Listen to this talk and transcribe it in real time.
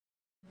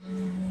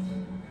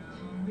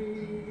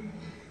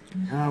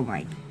Oh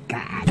my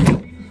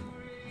God.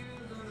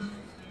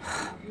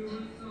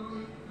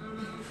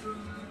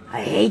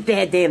 I hate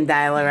that damn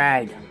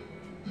dial-a-ride.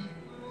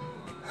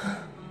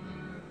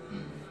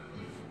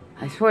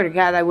 I swear to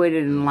God, I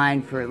waited in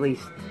line for at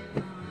least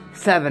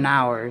 7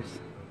 hours.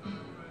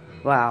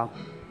 Wow.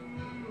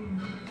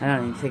 I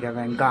don't even think I've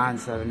been gone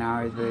 7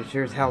 hours, but it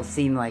sure as hell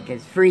seemed like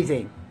it's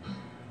freezing.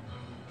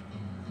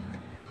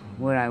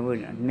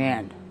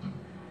 Man.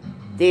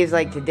 Days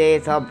like today,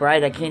 it's all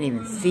bright, I can't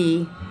even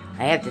see.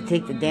 I have to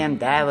take the damn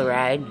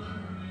dial-a-ride.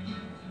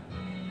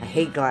 I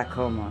hate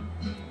glaucoma.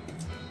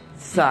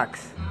 It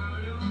sucks.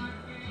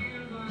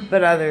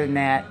 But other than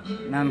that,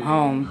 I'm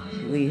home,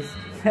 at least.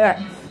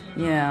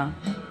 Yeah.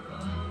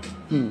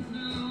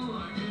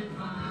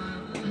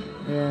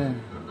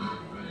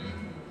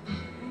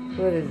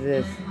 What is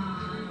this?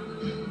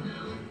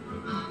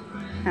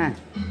 Huh.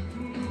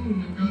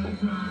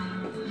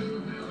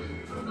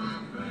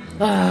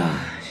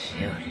 Oh,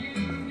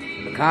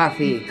 shoot.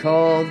 Coffee,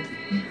 cold,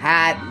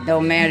 hot,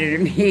 don't matter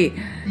to me.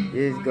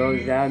 This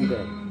goes down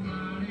good.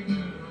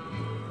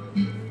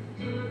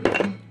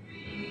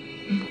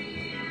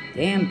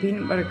 Damn,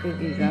 peanut butter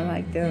cookies, I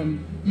like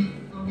them.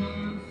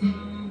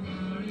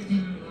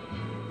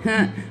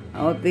 Huh. I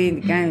hope they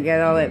kind of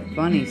got all that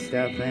funny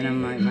stuff in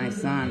them, like my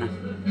son.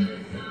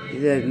 He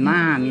says,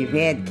 Mom, you've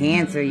had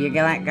cancer, you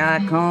got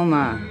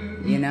glaucoma.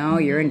 You know,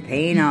 you're in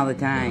pain all the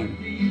time.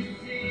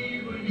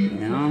 You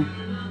know?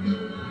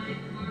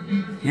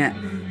 Yeah,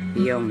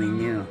 he only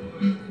knew.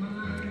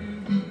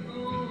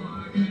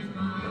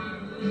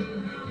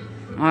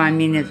 Oh, I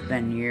mean, it's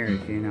been years,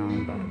 you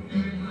know, but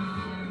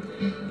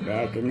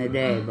back in the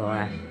day,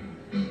 boy.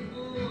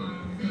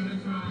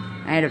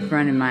 I had a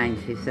friend of mine,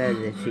 she said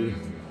that she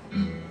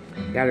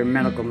got her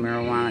medical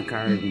marijuana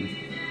card, and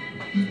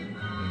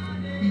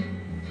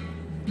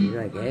she's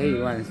like, hey,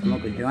 you want to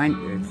smoke a joint?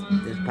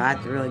 This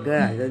pot's really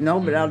good. I said, no,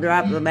 but I'll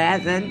drop the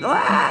mask and,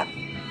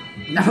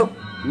 nope,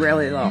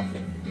 really low.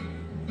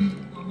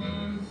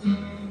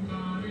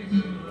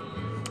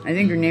 I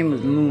think her name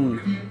was Moon,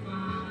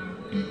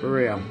 for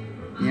real.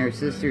 And her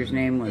sister's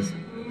name was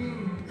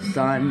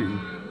Sun,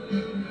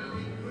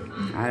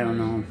 and I don't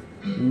know,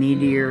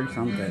 Meteor or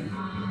something.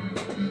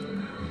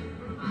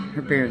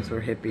 Her parents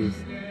were hippies.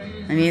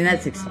 I mean,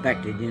 that's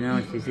expected, you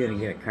know, she's gonna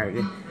get a card.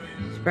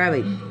 She's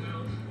probably,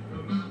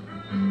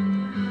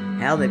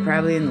 hell, they're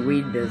probably in the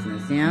weed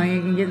business. You know,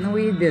 you can get in the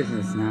weed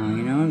business now,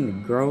 you know,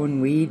 and growing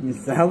weed and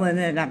selling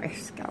it. I mean,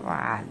 come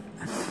on.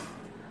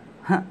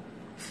 Huh.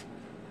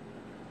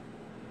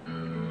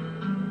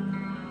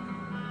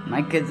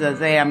 My kid says,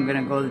 hey, I'm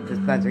gonna go to the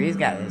dispensary. He's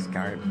got his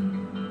card.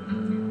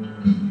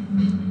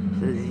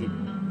 Says, you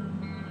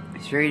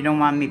sure you don't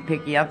want me to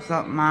pick you up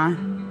something, Ma?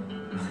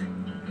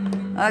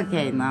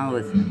 Okay, now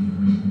listen.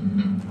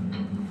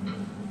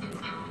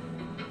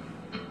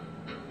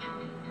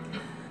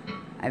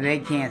 I've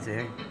had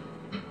cancer.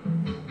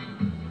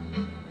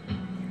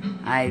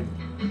 I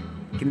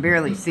can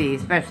barely see,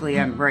 especially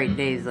on bright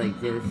days like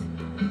this.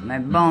 My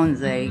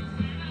bones ache.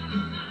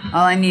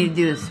 All I need to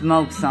do is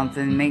smoke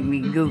something and make me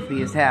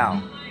goofy as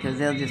hell, because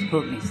they'll just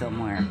put me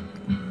somewhere.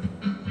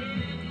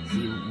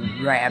 See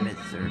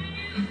rabbits or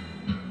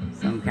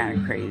some kind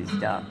of crazy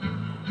stuff.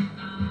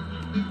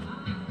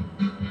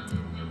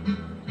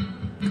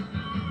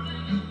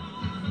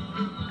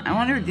 I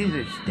wonder if these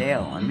are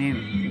stale. I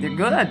mean, they're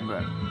good,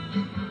 but...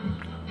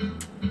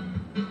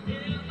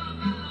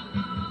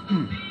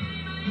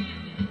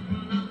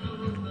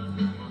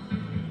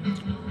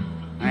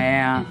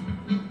 Yeah.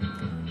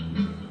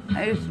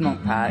 I used to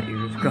smoke pot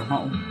years ago.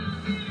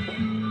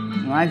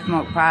 When I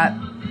smoke pot,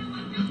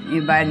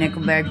 you buy a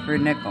nickel bag for a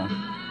nickel.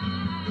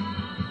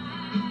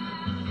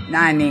 No,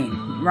 I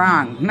mean,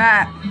 wrong.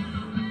 Nah.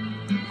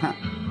 Huh.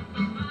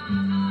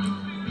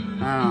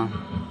 Oh.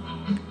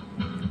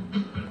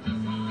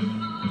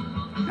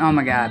 Oh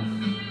my God.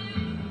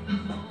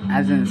 I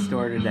was in the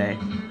store today.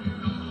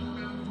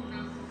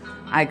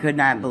 I could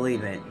not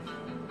believe it.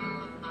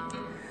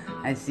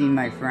 I seen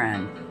my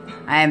friend.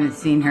 I haven't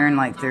seen her in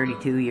like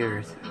 32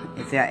 years.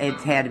 It's had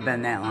to have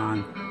been that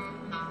long.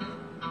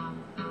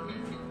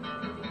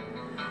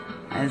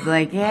 I was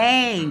like,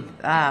 hey,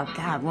 oh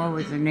God, what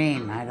was her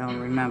name? I don't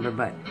remember,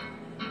 but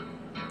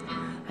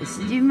I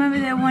said, do you remember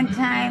that one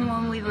time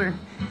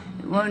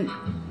when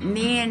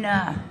me and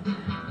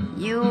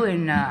you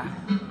and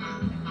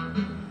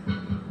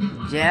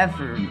Jeff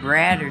or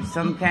Brad or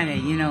some kind of,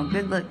 you know,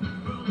 good look.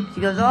 She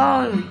goes,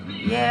 oh,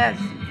 yes.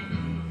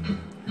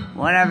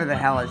 Whatever the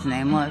hell his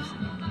name was.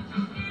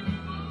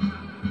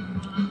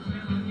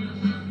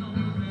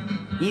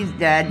 He's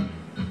dead.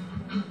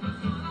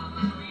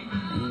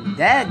 He's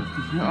dead?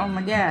 Oh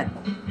my God.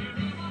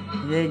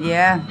 I said,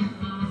 yeah.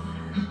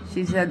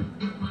 She said,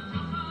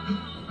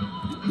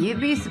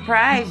 you'd be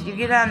surprised. You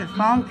get on the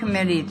phone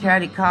committee to try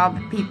to call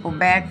the people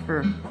back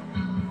for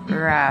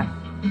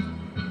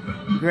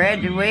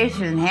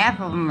graduation,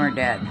 half of them are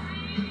dead.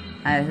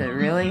 I said,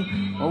 really?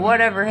 Well,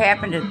 whatever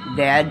happened to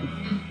dead?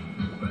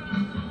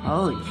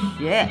 Holy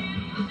shit.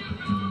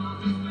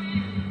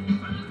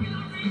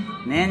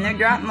 Man, they're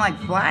dropping like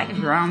flies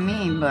around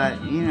me,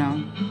 but, you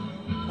know.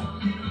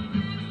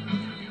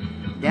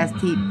 Death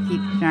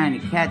keeps trying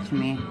to catch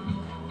me.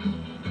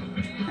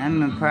 I'm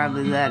gonna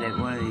probably let it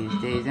one of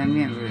these days. I'm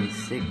getting really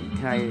sick and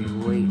tired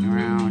of waiting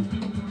around.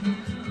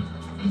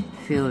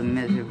 Feeling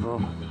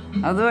miserable.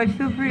 Although I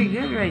feel pretty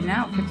good right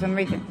now for some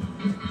reason.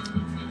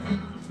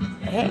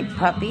 Hey,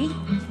 puppy.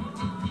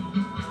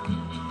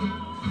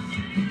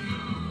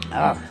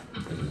 Oh.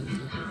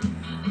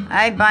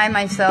 I buy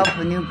myself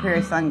a new pair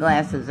of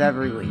sunglasses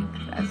every week.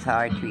 That's how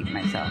I treat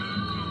myself.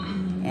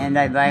 And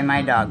I buy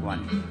my dog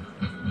one.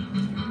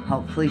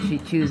 Hopefully she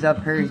chews up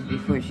hers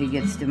before she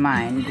gets to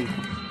mine,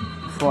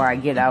 before I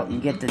get out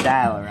and get the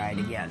dial right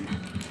again.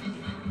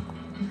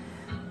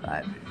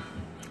 But,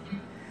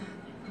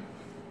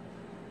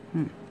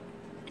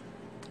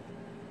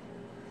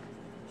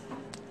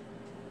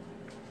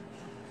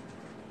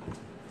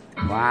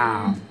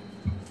 wow.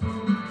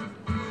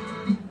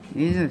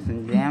 These are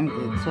some damn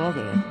good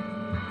soda.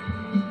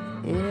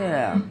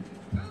 Yeah.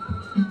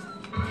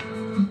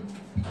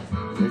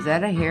 Was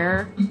that a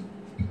hair?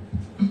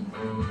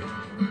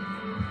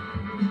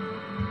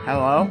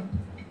 Hello?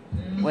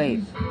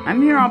 Wait,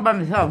 I'm here all by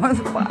myself. What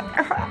the fuck?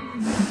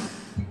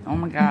 Oh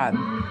my god.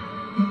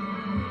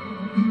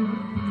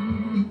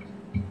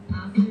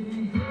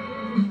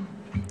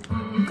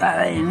 God,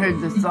 I ain't heard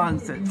this song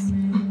since,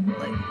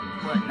 like,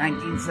 what,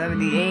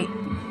 1978?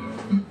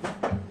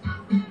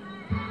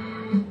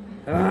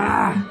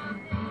 Ah!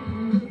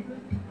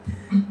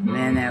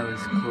 Man, that was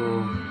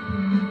cool.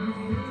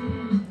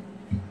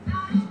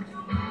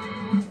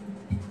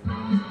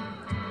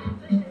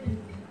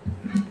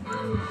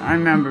 I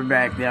remember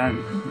back then,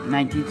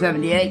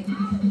 1978.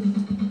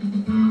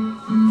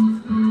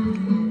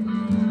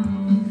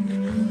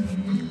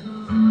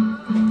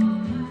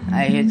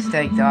 I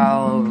hitchhiked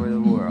all over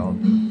the world.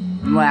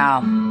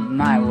 Well,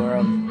 my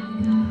world.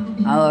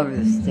 All over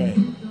the state.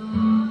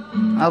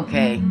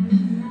 Okay,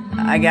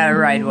 I got a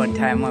ride one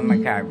time when my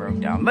car broke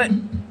down, but,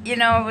 you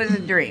know, it was a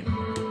dream.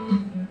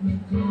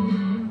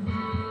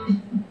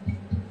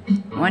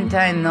 One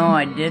time, though,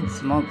 I did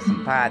smoke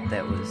some pot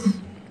that was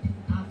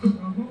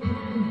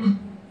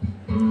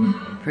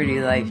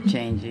pretty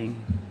life-changing.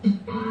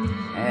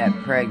 I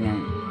got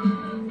pregnant.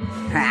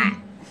 Ha!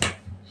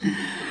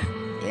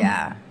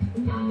 Yeah.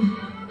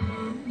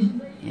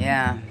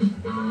 Yeah.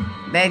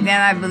 Back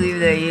then, I believed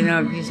that, you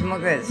know, if you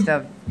smoke that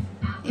stuff,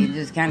 it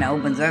just kind of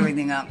opens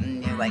everything up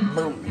and you're like,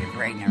 boom, you're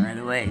pregnant right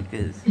away,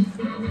 because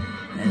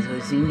that's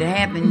what seemed to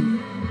happen.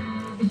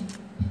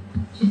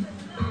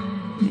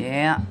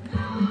 Yeah.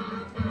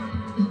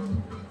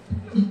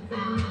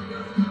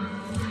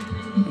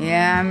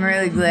 Yeah, I'm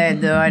really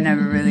glad, though. I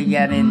never really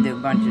got into a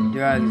bunch of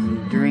drugs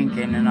and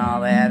drinking and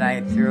all that.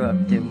 I threw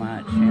up too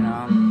much, you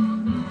know.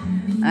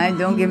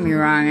 Don't get me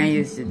wrong, I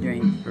used to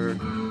drink for,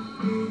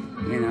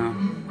 you know,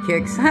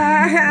 kicks.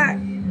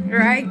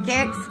 Right,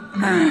 kicks?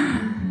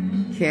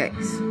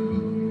 Kicks.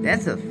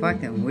 That's a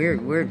fucking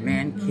weird word,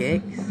 man.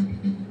 Kicks.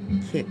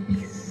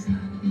 Kicks.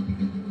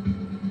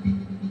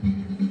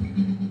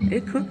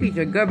 Hey, cookies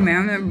are good,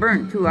 man. They're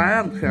burnt, too. I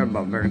don't care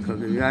about burnt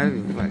cookies. I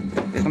just like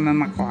stick them in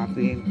my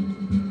coffee.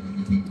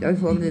 Those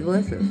ones are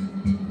delicious.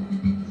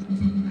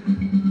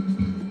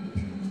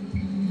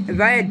 If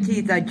I had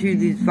teeth, I'd chew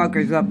these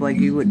fuckers up like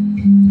you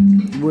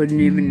wouldn't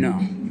even know.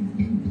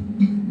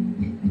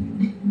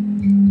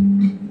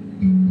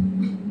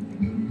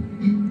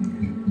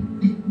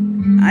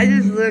 I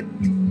just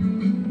looked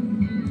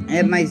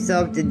at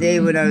myself today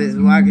when I was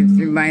walking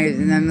through Myers,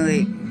 and I'm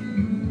like,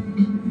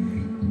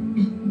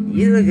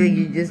 you look like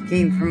you just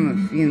came from a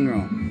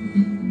funeral.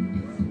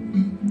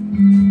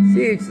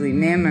 Seriously,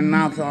 man, my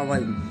mouth's all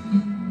like,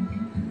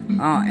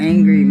 all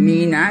angry,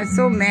 mean. I was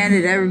so mad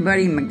at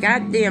everybody. My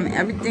goddamn,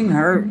 everything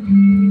hurt.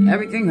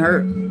 Everything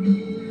hurt.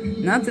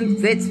 Nothing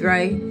fits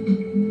right.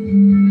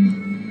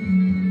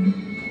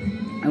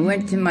 I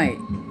went to my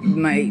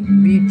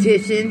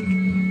beautician,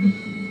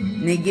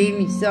 and they gave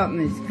me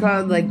something. It's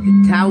called like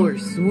the Tower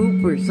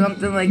Swoop or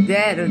something like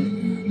that. And,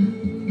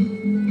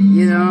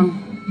 you know,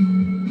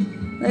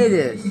 look at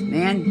this,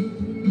 man.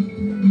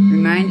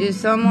 Remind you of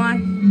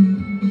someone?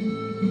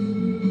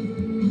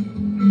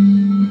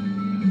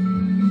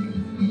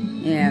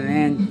 Yeah,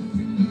 man.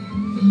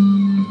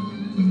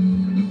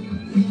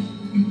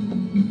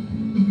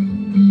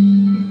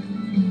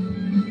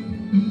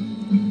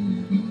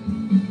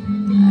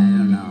 I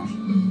don't know.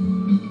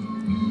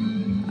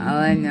 All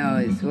I know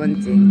is one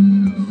thing.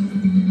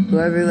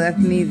 Whoever left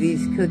me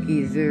these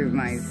cookies are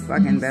my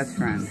fucking best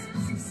friend.